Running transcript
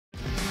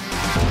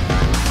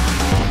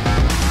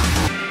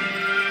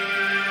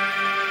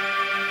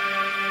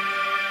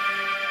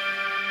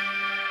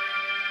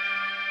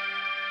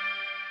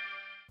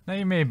Now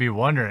you may be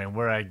wondering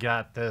where I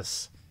got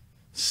this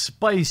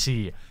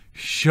spicy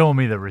show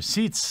me the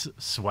receipts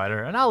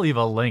sweater, and I'll leave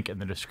a link in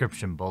the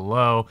description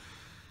below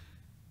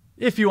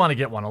if you want to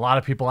get one. A lot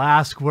of people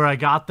ask where I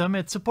got them.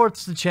 It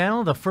supports the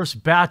channel. The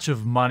first batch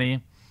of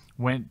money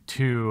went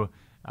to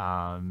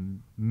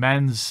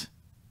men's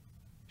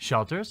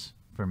shelters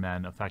for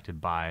men affected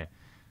by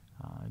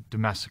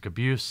domestic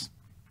abuse.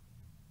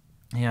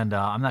 And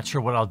I'm not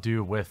sure what I'll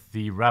do with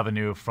the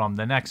revenue from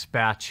the next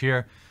batch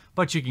here,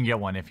 but you can get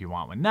one if you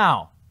want one.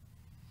 Now,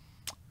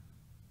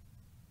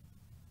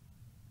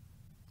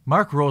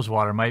 Mark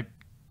Rosewater might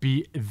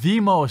be the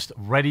most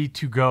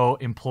ready-to-go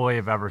employee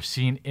I've ever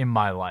seen in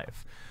my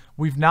life.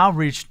 We've now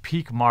reached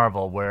peak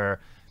Marvel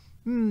where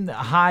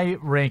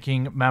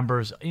high-ranking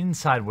members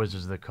inside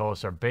Wizards of the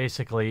Coast are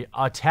basically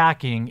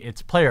attacking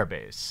its player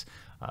base,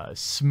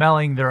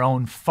 smelling their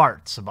own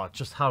farts about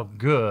just how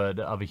good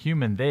of a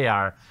human they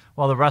are,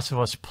 while the rest of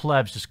us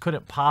plebs just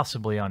couldn't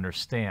possibly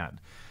understand.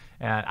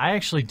 And I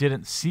actually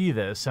didn't see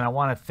this, and I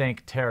want to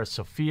thank Tara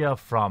Sophia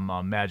from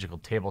Magical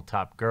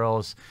Tabletop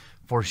Girls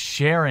for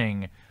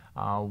sharing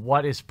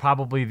what is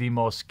probably the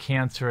most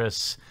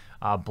cancerous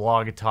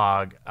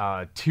blog-a-tog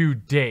to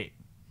date.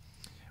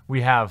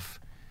 We have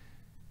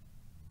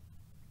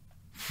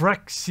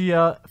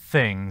Frexia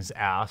Things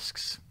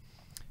asks,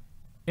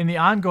 in the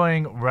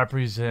ongoing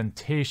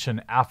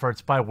representation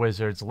efforts by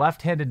Wizards,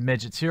 left-handed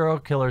midget serial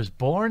killers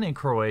born in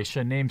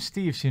Croatia named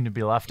Steve seem to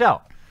be left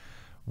out.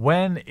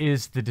 When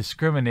is the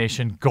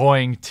discrimination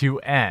going to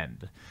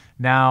end?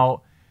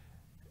 Now,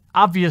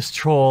 obvious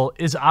troll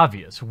is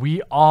obvious.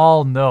 We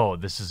all know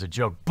this is a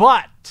joke,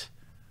 but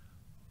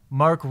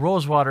Mark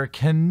Rosewater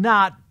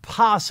cannot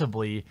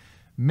possibly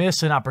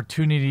miss an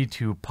opportunity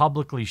to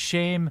publicly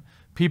shame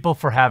people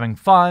for having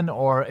fun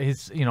or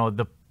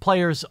the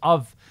players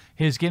of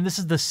his game. This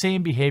is the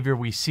same behavior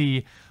we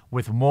see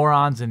with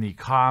morons in the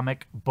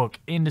comic book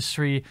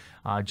industry.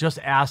 Just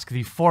ask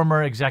the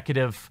former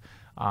executive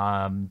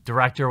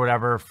director or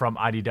whatever from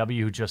IDW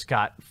who just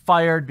got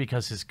fired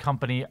because his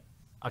company,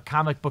 a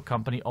comic book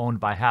company owned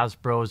by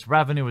Hasbro's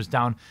revenue was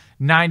down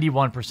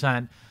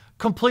 91%,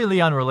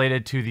 completely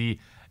unrelated to the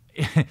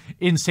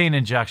insane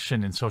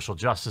injection in social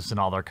justice in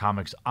all their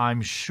comics,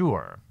 I'm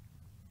sure.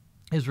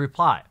 His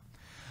reply,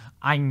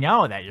 I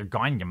know that you're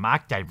going to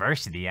mock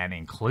diversity and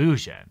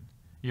inclusion.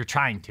 You're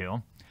trying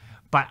to.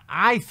 But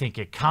I think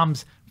it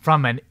comes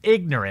from an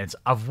ignorance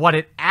of what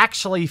it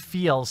actually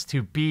feels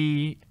to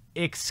be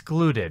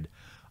excluded.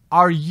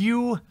 Are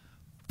you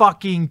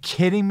fucking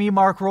kidding me,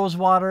 Mark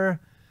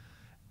Rosewater?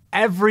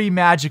 Every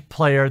Magic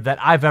player that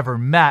I've ever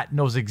met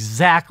knows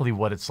exactly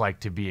what it's like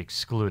to be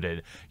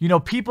excluded. You know,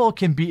 people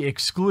can be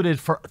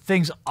excluded for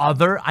things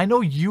I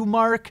know you,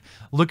 Mark,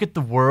 look at the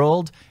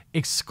world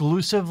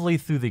exclusively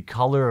through the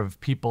color of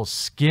people's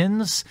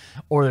skins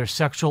or their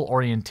sexual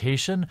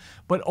orientation.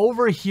 But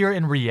over here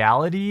in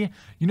reality,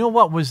 you know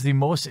what was the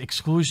most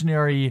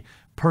exclusionary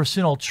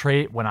personal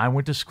trait when I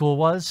went to school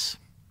was?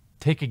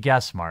 Take a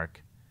guess,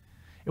 Mark.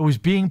 It was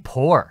being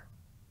poor.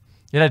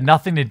 It had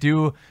nothing to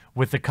do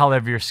with the color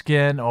of your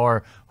skin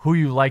or who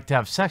you like to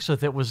have sex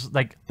with. It was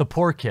like the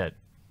poor kid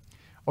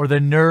or the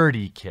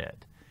nerdy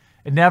kid.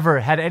 It never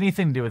had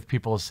anything to do with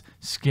people's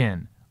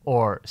skin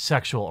or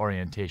sexual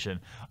orientation.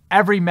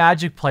 Every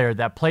Magic player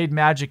that played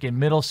Magic in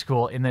middle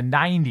school in the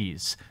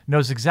 90s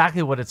knows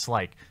exactly what it's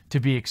like to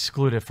be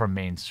excluded from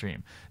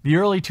mainstream. The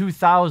early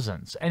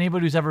 2000s,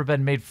 anybody who's ever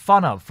been made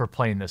fun of for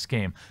playing this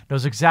game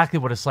knows exactly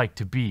what it's like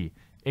to be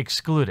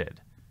excluded.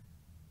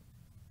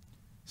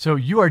 So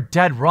you are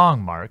dead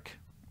wrong, Mark.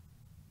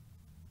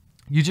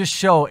 You just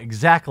show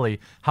exactly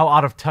how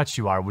out of touch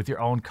you are with your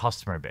own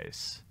customer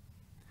base.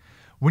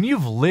 When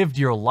you've lived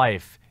your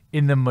life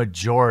in the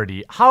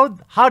majority, how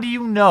do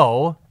you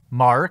know,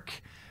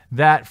 Mark,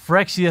 that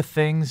Phyrexia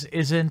Things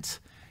isn't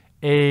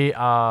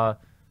a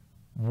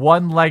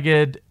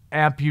one-legged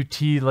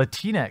amputee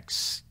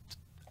Latinx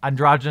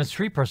androgynous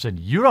tree person?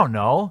 You don't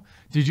know.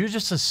 Did you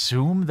just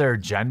assume their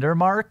gender,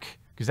 Mark?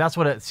 Because that's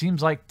what it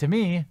seems like to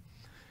me.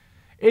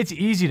 It's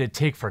easy to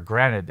take for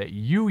granted that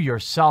you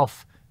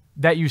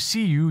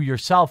see you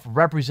yourself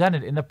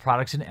represented in the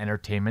products and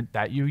entertainment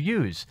that you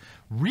use.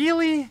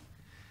 Really?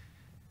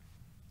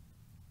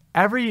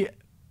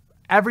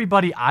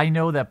 Everybody I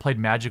know that played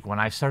Magic when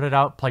I started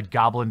out played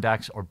Goblin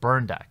decks or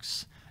Burn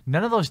decks.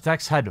 None of those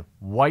decks had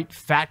white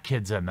fat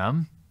kids in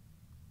them.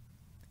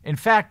 In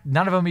fact,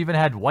 none of them even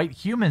had white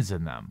humans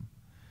in them.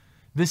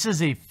 This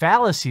is a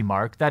fallacy,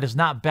 Mark, that is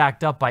not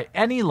backed up by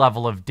any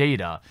level of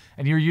data,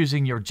 and you're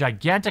using your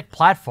gigantic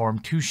platform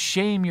to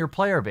shame your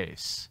player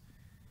base.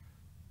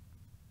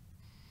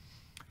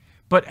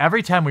 But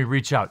every time we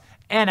reach out,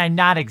 and I'm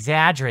not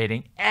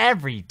exaggerating,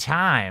 every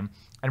time,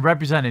 and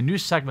represent a new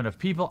segment of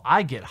people,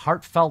 I get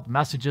heartfelt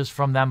messages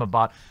from them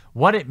about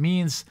what it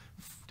means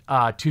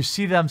to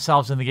see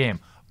themselves in the game.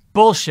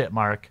 Bullshit,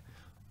 Mark.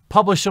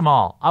 Publish them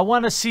all. I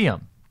want to see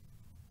them.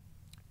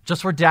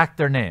 Just redact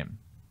their name.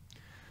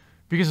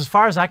 Because as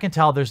far as I can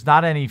tell, there's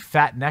not any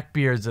fat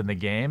neckbeards in the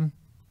game.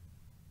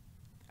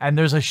 And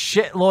there's a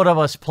shitload of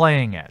us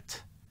playing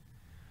it.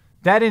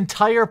 That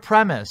entire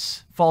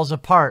premise falls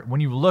apart when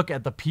you look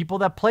at the people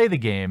that play the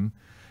game.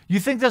 You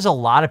think there's a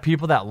lot of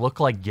people that look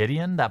like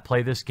Gideon that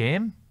play this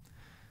game?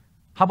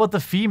 How about the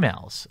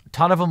females? A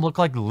ton of them look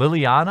like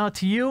Liliana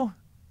to you?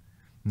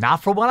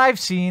 Not from what I've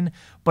seen,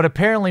 but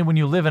apparently when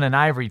you live in an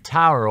ivory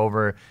tower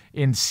over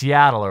in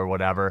Seattle or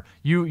whatever,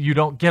 you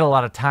don't get a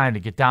lot of time to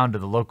get down to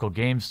the local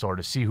game store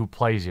to see who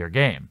plays your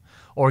game,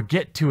 or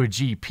get to a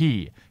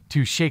GP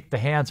to shake the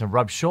hands and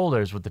rub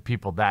shoulders with the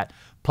people that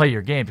play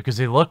your game, because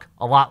they look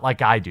a lot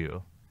like I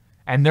do.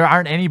 And there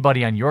aren't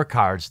anybody on your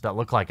cards that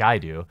look like I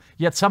do,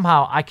 yet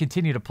somehow I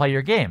continue to play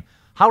your game.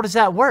 How does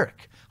that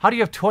work? How do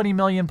you have 20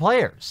 million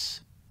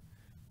players?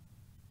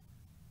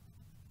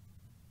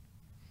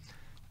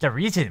 The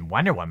reason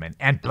Wonder Woman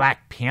and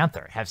Black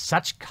Panther have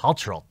such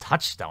cultural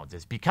touchstones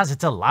is because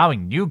it's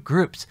allowing new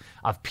groups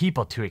of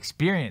people to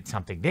experience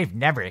something they've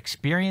never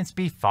experienced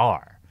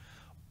before.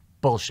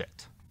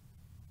 Bullshit.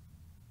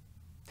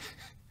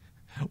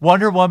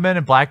 Wonder Woman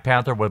and Black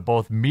Panther were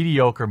both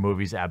mediocre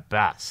movies at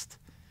best.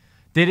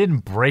 They didn't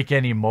break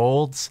any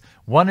molds.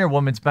 Wonder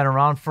Woman's been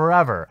around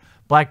forever.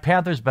 Black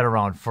Panther's been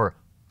around for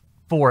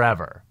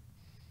forever.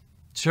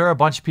 Sure, a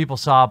bunch of people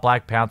saw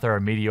Black Panther, a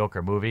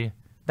mediocre movie.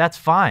 That's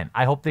fine.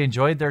 I hope they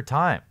enjoyed their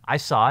time. I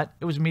saw it.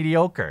 It was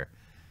mediocre.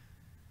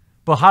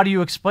 But how do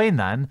you explain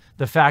then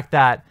the fact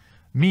that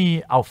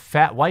me, a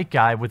fat white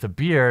guy with a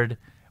beard,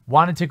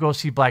 wanted to go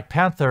see Black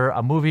Panther,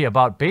 a movie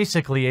about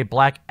basically a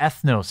black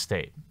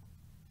ethno-state?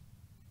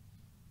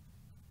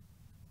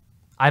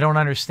 I don't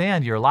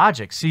understand your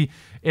logic. See,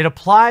 it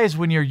applies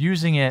when you're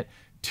using it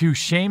to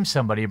shame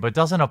somebody, but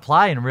doesn't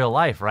apply in real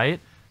life, right?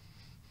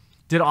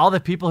 Did all the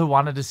people who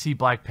wanted to see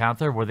Black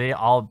Panther, were they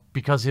all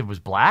because it was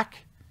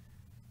black?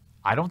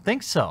 I don't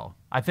think so.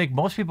 I think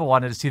most people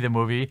wanted to see the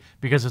movie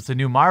because it's a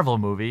new Marvel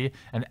movie,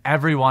 and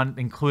everyone,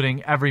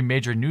 including every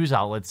major news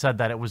outlet, said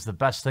that it was the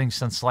best thing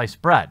since sliced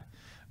bread.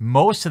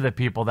 Most of the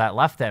people that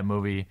left that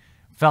movie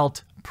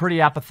felt pretty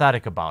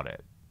apathetic about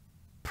it.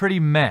 Pretty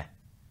meh.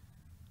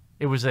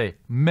 It was a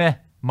meh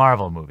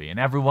Marvel movie, and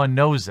everyone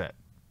knows it.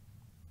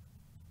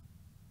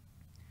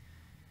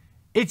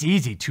 It's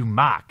easy to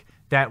mock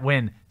that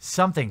when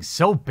something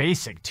so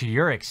basic to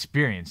your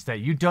experience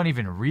that you don't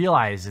even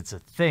realize it's a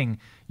thing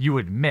you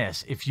would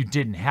miss if you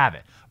didn't have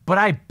it. But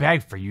I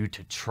beg for you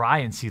to try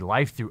and see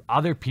life through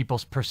other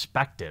people's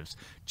perspectives,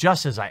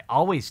 just as I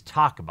always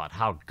talk about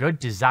how good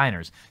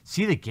designers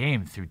see the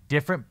game through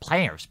different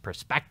players'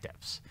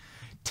 perspectives.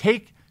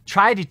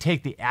 Try to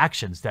take the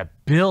actions that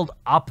build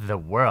up the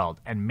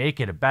world and make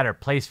it a better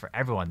place for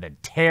everyone, then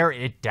tear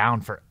it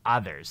down for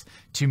others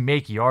to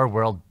make your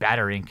world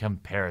better in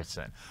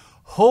comparison.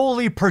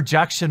 Holy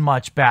projection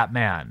much,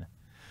 Batman.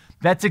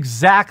 That's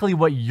exactly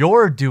what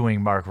you're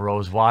doing, Mark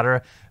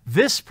Rosewater.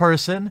 This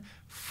person,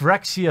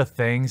 Frexia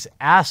Things,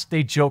 asked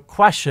a joke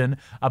question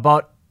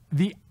about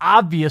the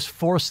obvious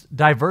forced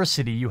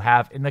diversity you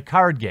have in the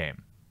card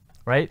game,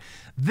 right?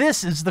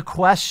 This is the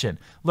question.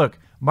 Look,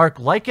 Mark,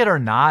 like it or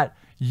not,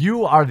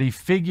 you are the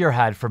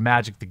figurehead for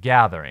Magic the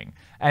Gathering,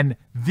 and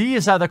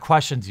these are the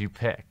questions you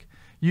pick.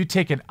 You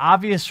take an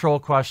obvious troll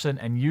question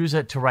and use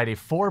it to write a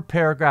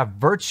 4-paragraph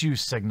virtue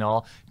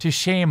signal to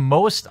shame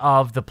most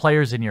of the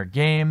players in your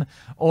game,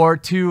 or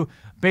to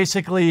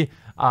basically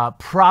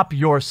prop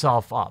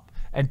yourself up.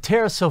 And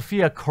Terra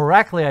Sophia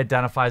correctly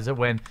identifies it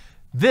when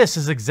this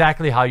is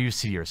exactly how you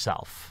see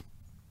yourself.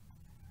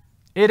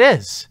 It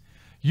is.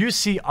 You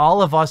see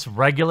all of us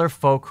regular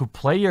folk who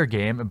play your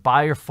game and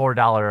buy your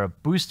 $4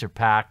 booster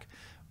pack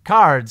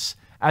cards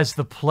as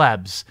the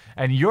plebs,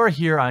 and you're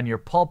here on your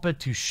pulpit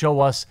to show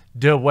us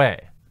the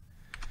way.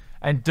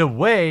 And the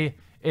way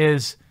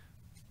is,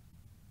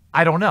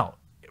 I don't know,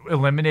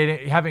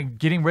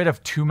 getting rid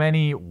of too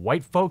many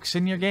white folks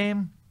in your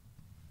game.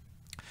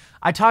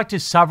 I talked to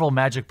several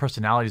Magic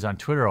personalities on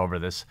Twitter over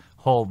this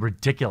whole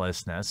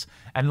ridiculousness,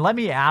 and let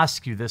me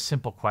ask you this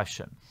simple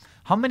question.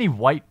 How many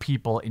white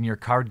people in your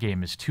card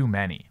game is too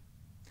many?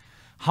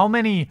 How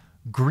many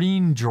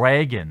green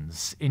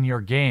dragons in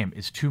your game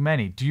is too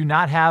many? Do you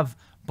not have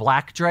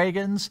black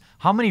dragons?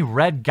 How many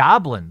red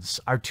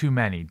goblins are too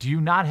many? Do you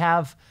not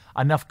have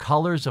enough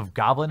colors of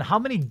goblin? How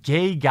many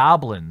gay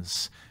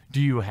goblins do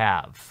you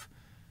have?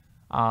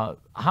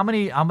 How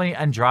many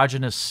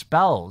androgynous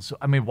spells?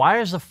 I mean, why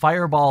is the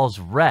fireballs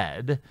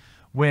red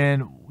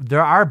when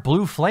there are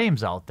blue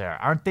flames out there?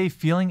 Aren't they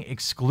feeling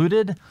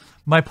excluded?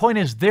 My point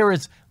is, there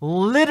is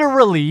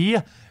literally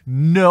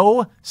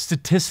no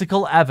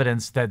statistical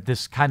evidence that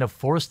this kind of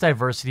forced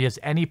diversity has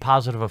any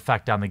positive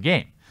effect on the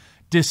game,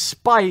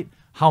 despite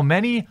how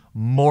many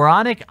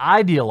moronic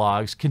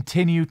ideologues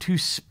continue to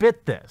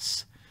spit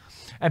this.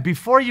 And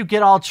before you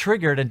get all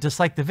triggered and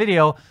dislike the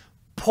video,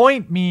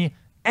 point me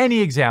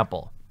any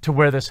example to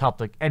where this helped,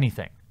 like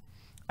anything.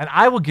 And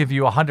I will give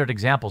you 100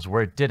 examples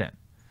where it didn't.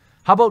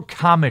 How about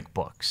comic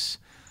books?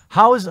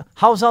 How's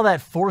all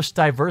that forced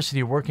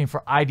diversity working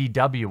for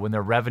IDW when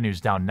their revenue's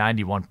down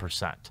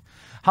 91%?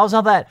 How's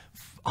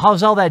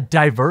all that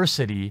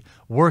diversity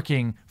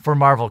working for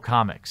Marvel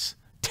Comics?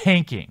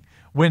 Tanking.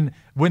 When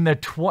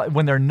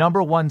their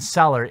number one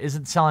seller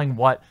isn't selling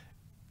what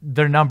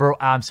the number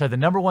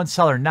one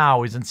seller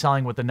now isn't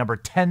selling what the number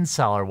 10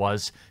 seller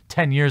was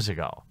 10 years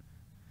ago.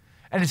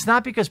 And it's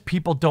not because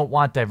people don't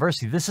want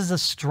diversity. This is a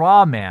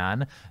straw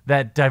man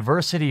that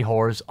diversity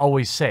whores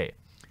always say.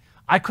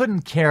 I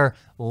couldn't care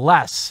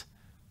less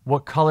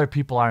what color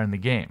people are in the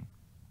game.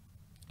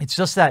 It's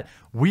just that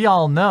we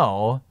all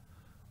know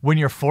when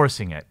you're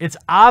forcing it. It's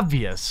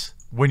obvious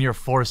when you're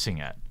forcing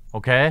it,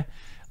 okay?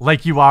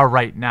 Like you are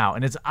right now.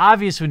 And it's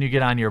obvious when you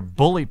get on your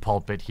bully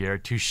pulpit here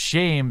to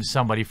shame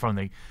somebody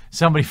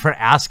for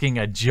asking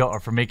a joke or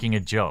for making a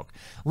joke.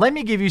 Let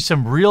me give you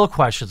some real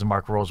questions,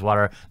 Mark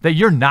Rosewater, that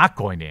you're not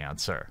going to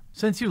answer.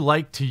 Since you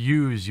like to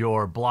use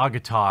your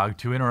blogatog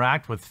to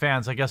interact with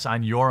fans, I guess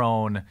on your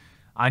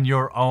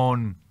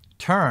own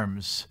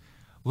terms,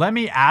 let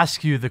me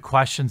ask you the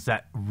questions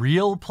that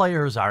real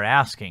players are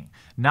asking,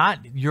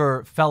 not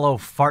your fellow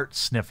fart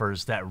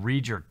sniffers that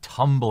read your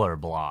Tumblr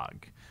blog,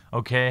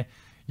 okay?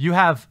 You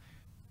have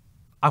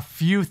a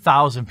few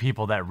thousand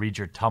people that read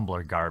your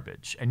Tumblr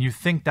garbage, and you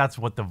think that's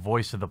what the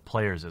voice of the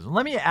players is.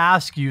 Let me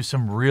ask you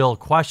some real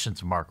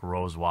questions, Mark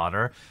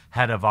Rosewater,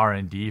 head of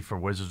R&D for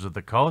Wizards of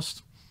the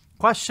Coast.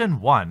 Question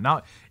 1.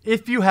 Now,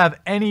 if you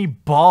have any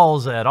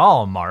balls at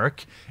all,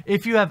 Mark,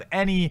 if you have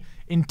any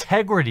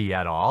integrity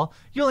at all,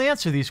 you'll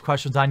answer these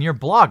questions on your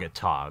blog at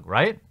TOG,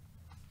 right?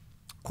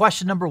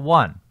 Question number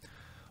 1.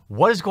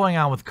 What is going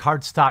on with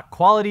cardstock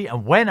quality,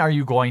 and when are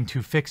you going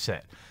to fix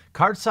it?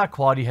 Cardstock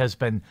quality has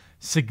been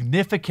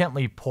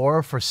significantly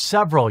poor for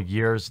several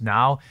years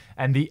now,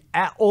 and the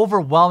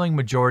overwhelming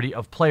majority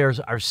of players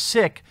are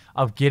sick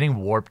of getting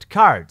warped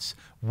cards.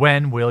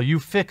 When will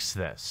you fix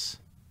this?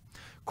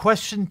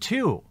 Question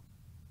 2.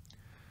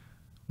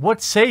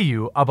 What say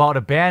you about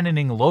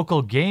abandoning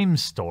local game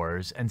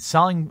stores and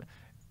selling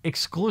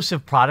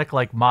exclusive product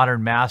like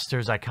Modern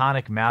Masters,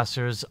 Iconic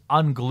Masters,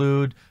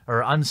 Unglued,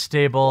 or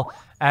Unstable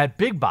at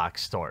big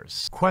box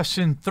stores?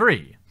 Question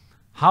 3.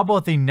 How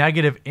about the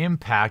negative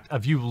impact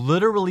of you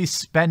literally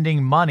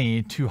spending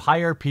money to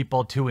hire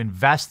people to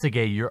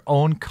investigate your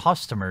own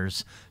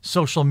customers'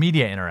 social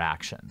media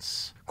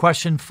interactions?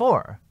 Question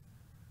 4.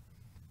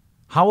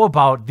 How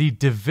about the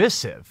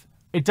divisive?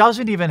 It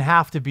doesn't even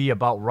have to be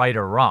about right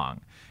or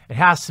wrong. It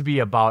has to be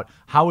about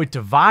how it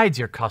divides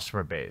your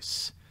customer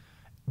base.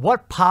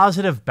 What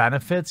positive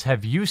benefits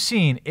have you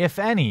seen, if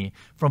any,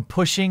 from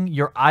pushing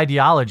your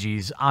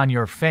ideologies on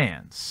your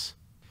fans?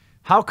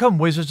 How come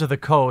Wizards of the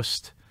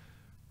Coast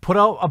put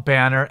out a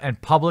banner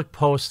and public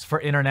posts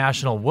for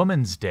International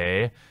Women's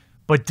Day,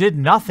 but did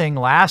nothing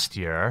last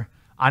year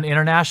on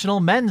International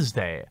Men's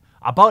Day?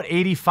 About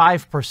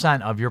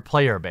 85% of your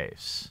player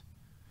base.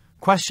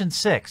 Question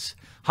 6.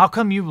 How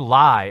come you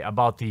lie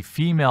about the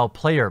female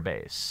player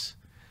base?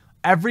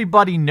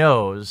 Everybody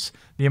knows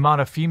the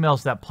amount of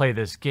females that play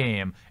this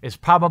game is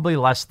probably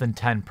less than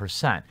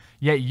 10%,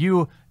 yet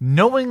you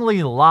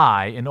knowingly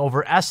lie and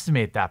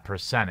overestimate that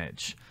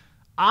percentage.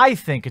 I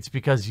think it's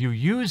because you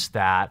use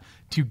that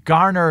to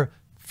garner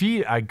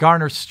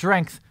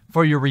strength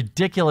for your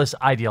ridiculous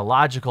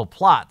ideological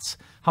plots.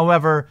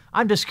 However,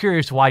 I'm just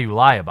curious why you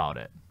lie about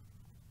it.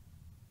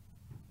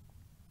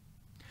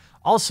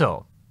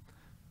 Also,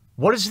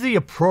 what is the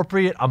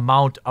appropriate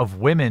amount of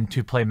women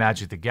to play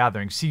Magic the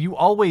Gathering? See, you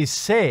always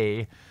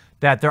say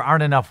that there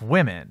aren't enough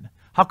women.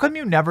 How come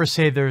you never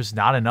say there's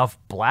not enough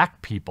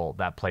black people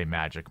that play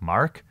Magic,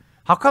 Mark?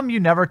 How come you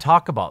never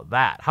talk about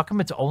that? How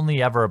come it's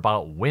only ever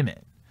about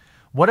women?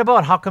 What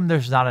about how come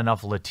there's not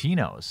enough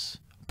Latinos,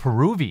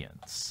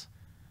 Peruvians?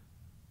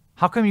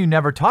 How come you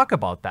never talk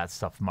about that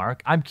stuff,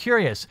 Mark? I'm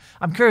curious.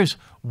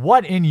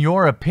 What, in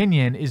your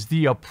opinion, is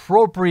the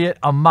appropriate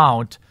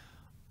amount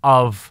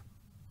of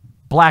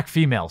black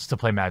females to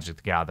play Magic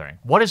the Gathering?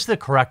 What is the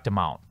correct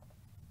amount?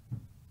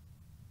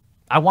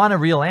 I want a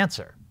real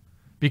answer,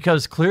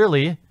 because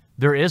clearly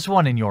there is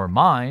one in your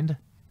mind.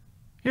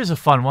 Here's a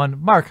fun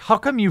one. Mark, how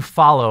come you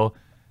follow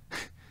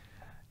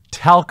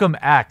Talcum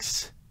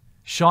X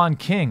Sean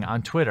King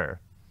on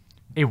Twitter,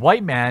 a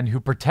white man who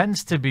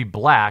pretends to be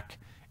black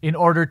in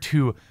order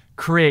to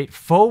create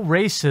faux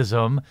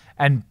racism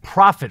and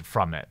profit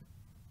from it?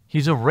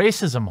 He's a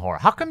racism whore.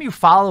 How come you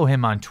follow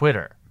him on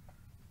Twitter?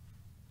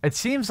 It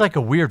seems like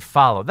a weird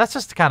follow. That's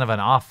just kind of an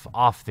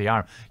off the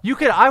arm.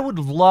 I would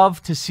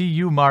love to see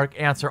you, Mark,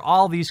 answer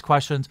all these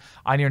questions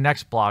on your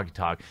next blog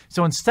talk.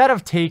 So instead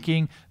of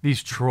taking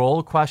these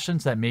troll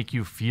questions that make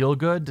you feel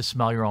good to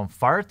smell your own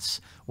farts,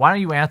 why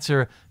don't you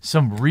answer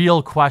some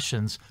real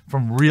questions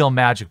from real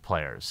Magic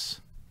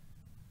players?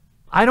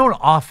 I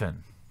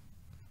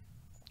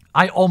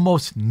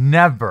almost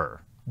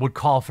never would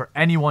call for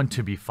anyone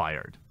to be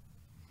fired.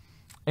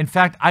 In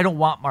fact, I don't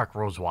want Mark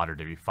Rosewater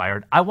to be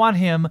fired. I want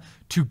him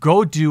to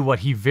go do what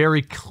he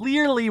very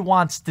clearly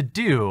wants to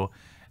do,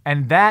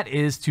 and that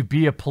is to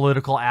be a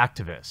political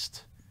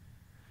activist.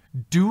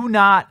 Do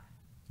not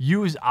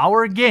use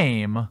our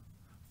game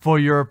for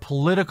your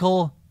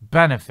political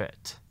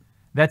benefit.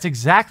 That's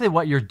exactly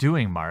what you're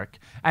doing, Mark.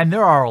 And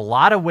there are a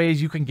lot of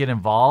ways you can get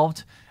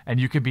involved, and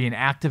you can be an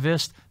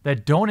activist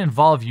that don't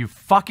involve you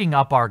fucking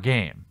up our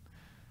game.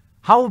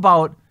 How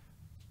about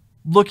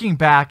looking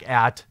back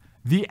at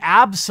the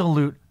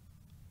absolute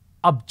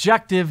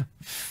objective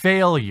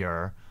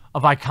failure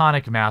of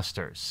Iconic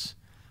Masters?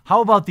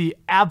 How about the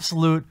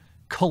absolute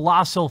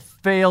colossal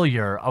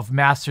failure of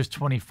Masters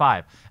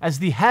 25? As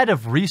the head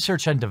of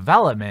research and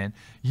development,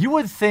 you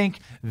would think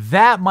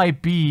that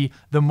might be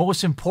the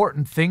most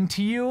important thing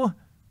to you.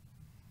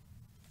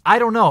 I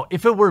don't know.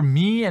 If it were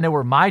me and it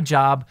were my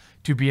job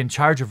to be in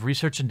charge of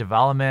research and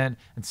development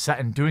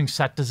and doing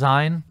set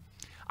design,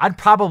 I'd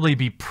probably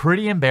be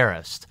pretty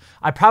embarrassed.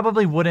 I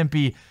probably wouldn't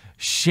be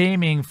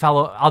shaming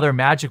fellow other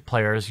Magic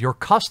players, your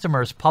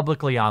customers,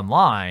 publicly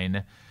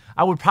online.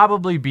 I would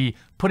probably be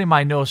putting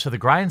my nose to the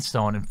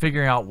grindstone and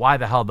figuring out why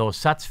the hell those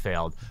sets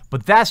failed.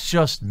 But that's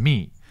just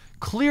me.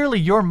 Clearly,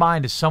 your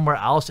mind is somewhere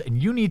else,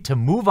 and you need to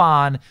move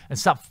on and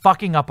stop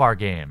fucking up our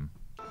game.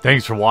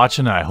 Thanks for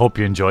watching, and I hope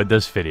you enjoyed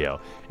this video.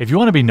 If you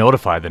want to be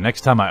notified the next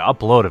time I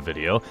upload a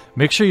video,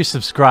 make sure you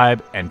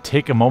subscribe and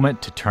take a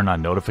moment to turn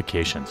on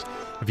notifications.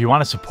 If you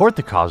want to support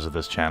the cause of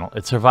this channel,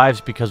 it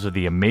survives because of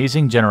the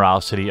amazing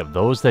generosity of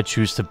those that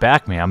choose to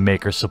back me on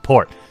Maker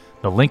Support.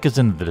 The link is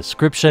in the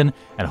description,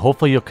 and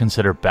hopefully you'll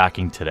consider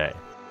backing today.